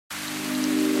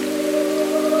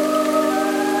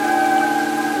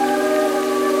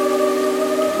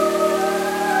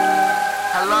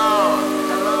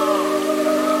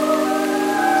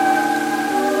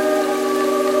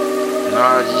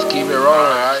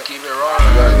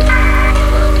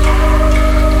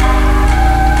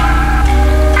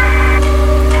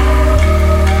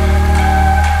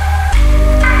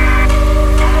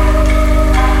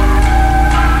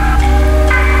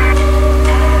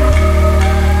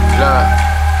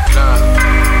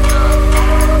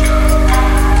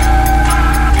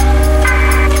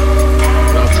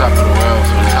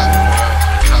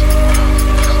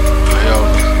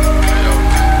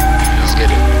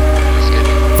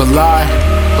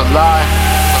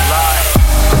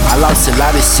I lost a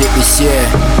lot of shit this year.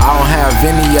 I don't have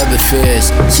any other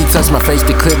fears. She touched my face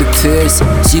to clear the tears.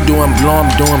 She doing blow,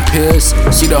 I'm doing pills.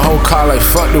 She the whole car like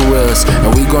fuck the wheels,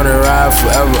 and we gonna ride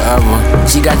forever, ever.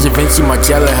 She got Givenchy,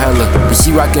 Margiela hella, but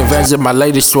she rockin' Vans in my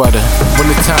latest sweater.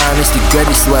 Winter time, it's the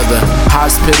greatest weather.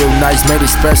 Hospital nights made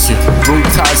it special.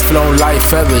 Rooftops flown like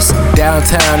feathers.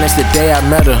 Downtown, that's the day I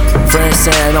met her. Friends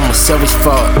saying I'm a selfish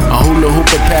fuck. A hula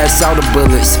hooper pass all the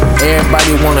bullets.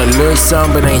 Everybody wanna learn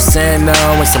some, but ain't saying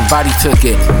none when somebody took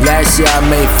it. Last year I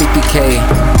made 50K.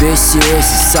 This year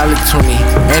it's a solid 20.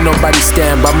 Ain't nobody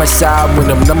stand by my side when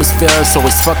them numbers fail, so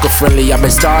it's fucker friendly. I've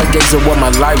been stargazing where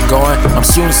my life going. I'm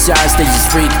shooting shots, they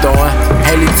just free throwing.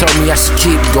 Haley told me I should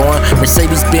keep going.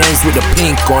 Mercedes Benz with a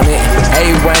pink on it.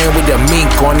 A-Wayne with a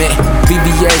mink on it.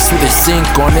 VVS with a sink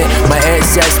on it. My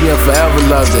ex asked me if I ever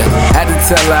loved her. Had to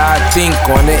tell her I think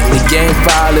on it. The game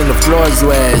foul and the floor's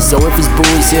wet, so if it's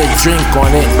booze, here drink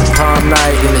on it. Prom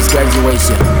night and it's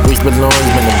graduation. Wish balloons,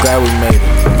 man, I'm glad we made it.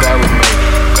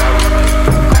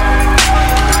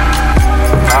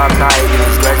 Prom night and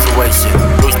it's graduation.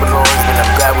 Wish balloons, man,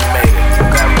 I'm glad we made it.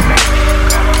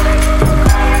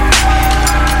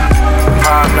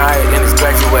 Prom night and it's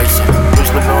graduation.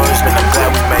 Wish balloons, man, I'm glad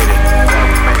we made it.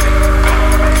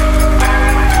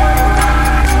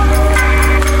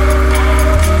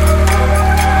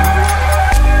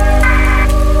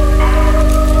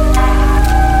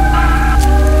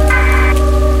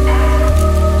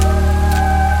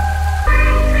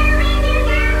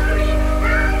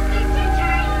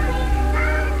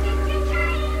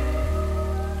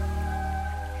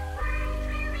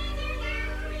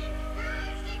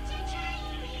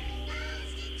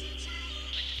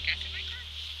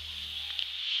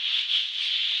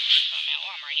 I'm at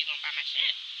Walmart. You gonna buy my shit?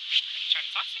 Are you trying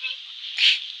to talk to me?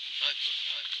 What?